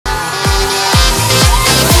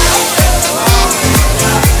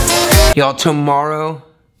Y'all, tomorrow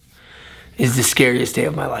is the scariest day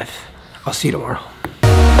of my life. I'll see you tomorrow.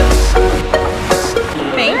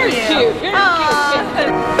 Thank you. Cute.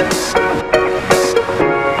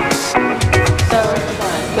 So,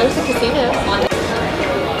 there's a casino.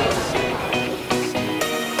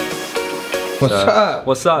 What's up?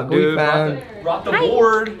 What's up, dude? Brought the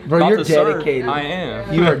board. Bro, you're dedicated. I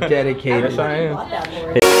am. You are dedicated. Yes, I am.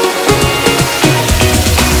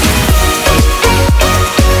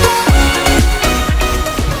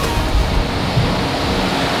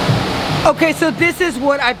 Okay, so this is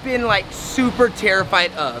what I've been like super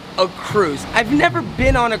terrified of, a cruise. I've never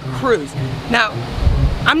been on a cruise. Now,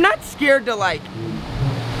 I'm not scared to like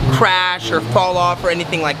crash or fall off or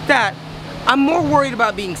anything like that. I'm more worried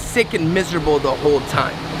about being sick and miserable the whole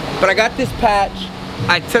time. But I got this patch,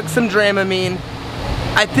 I took some Dramamine,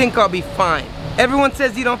 I think I'll be fine. Everyone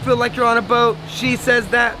says you don't feel like you're on a boat, she says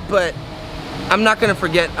that, but I'm not gonna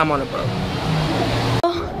forget I'm on a boat.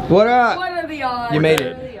 What up? What are the odds? You made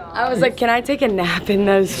it. I was like, can I take a nap in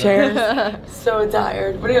those chairs? So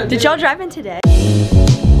tired. What are you gonna do? Did y'all drive in today?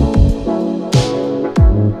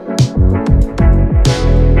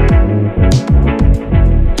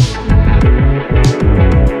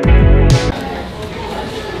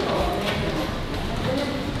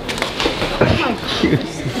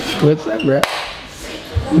 What's up, bro?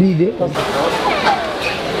 What are you doing?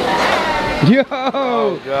 Yo!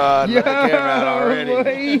 Oh God, yo, let the camera out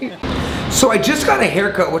already. Boy. So I just got a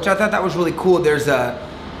haircut, which I thought that was really cool. There's a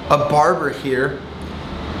barber here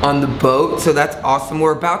on the boat, so that's awesome.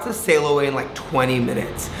 We're about to sail away in like 20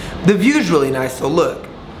 minutes. The view's really nice, so look.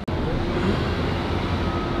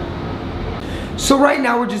 So right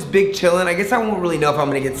now we're just big chilling. I guess I won't really know if I'm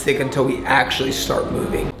gonna get sick until we actually start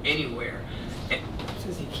moving. Anywhere. And it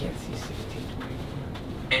says you can't see 1624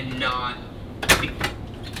 and not be.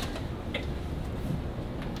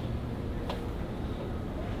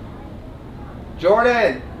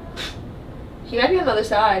 Jordan! He might be on the other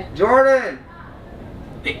side. Jordan!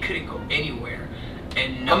 They couldn't go anywhere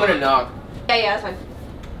and not. I'm gonna knock. Yeah, that's fine.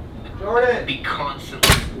 Jordan! Be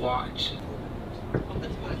constantly watched.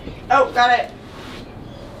 Oh, got it.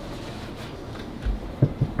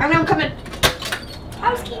 I'm coming.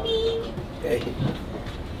 Housekeeping. Hey.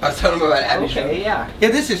 I was telling him about Abby. Okay, yeah. Yeah,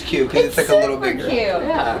 this is cute because it's like a little bigger. Cute.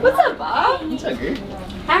 Yeah. What's up, Bob? It's okay.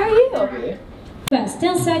 How are you? Okay. Fast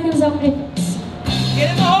 10 seconds of difference.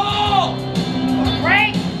 Get in the hole!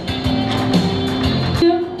 Break!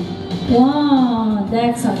 2, 1.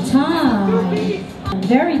 That's our time.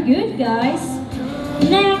 Very good, guys.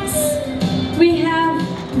 Next, we have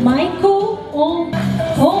Michael.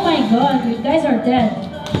 Oh my God, you guys are dead.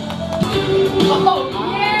 Oh,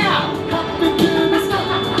 yeah!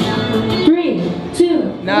 3,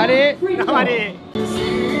 2, Not 1, it. free Not throw. it.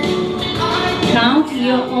 Count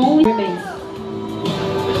your own remains.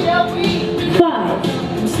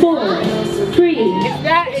 5, 4, 3, 2.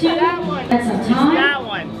 That's our time. That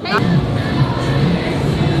one.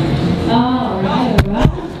 Alright.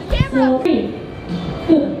 So 3,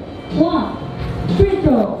 2, 1, free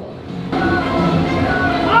throw.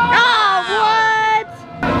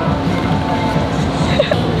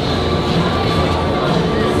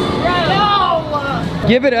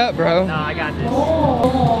 Give it up, bro. No, I got this.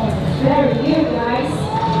 Oh, very good, guys.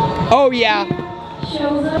 Oh, yeah.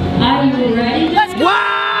 Shows up. Are you ready? Let's go.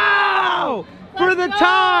 Wow! For the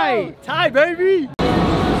tie! Tie, baby!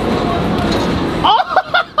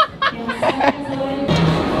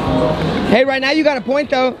 Hey, right now you got a point,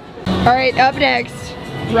 though. All right, up next,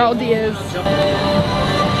 Raul Diaz. That's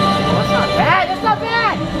not bad. That's not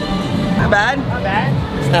bad. Not bad? Not bad.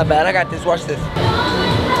 It's not bad. I got this. Watch this.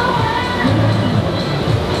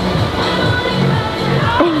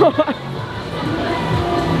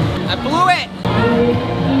 I blew it.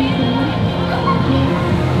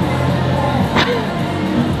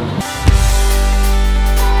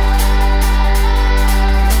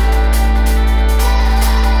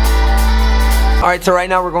 All right, so right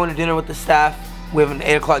now we're going to dinner with the staff. We have an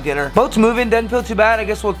 8 o'clock dinner. Boat's moving, doesn't feel too bad. I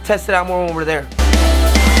guess we'll test it out more when we're there.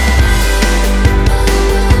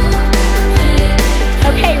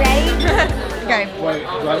 Okay, ready? Okay.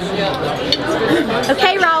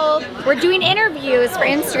 Okay, Raul. We're doing interviews for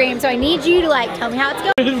Instagram, so I need you to like tell me how it's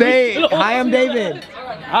going. Say, hi, I'm David.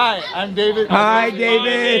 Hi, I'm David. Hi,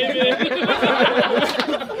 David.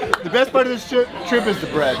 The best part of this trip is the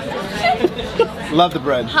bread. Love the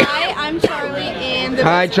bread. Hi, I'm Charlie in the.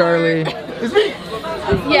 Hi, Charlie. It's me.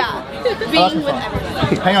 Yeah. Being with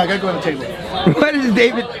everyone. Hang on, I gotta go on the table. What is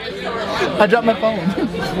David? I dropped my phone.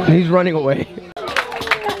 He's running away.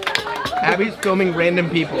 Abby's filming random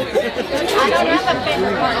people. I don't have a fit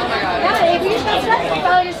recording. Yeah, if you just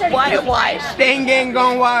probably just started. Why? Stain gang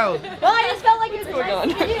gone wild. Well, I just felt like it was a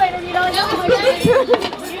chance to video interview.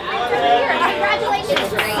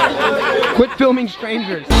 Congratulations. Quit filming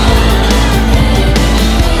strangers.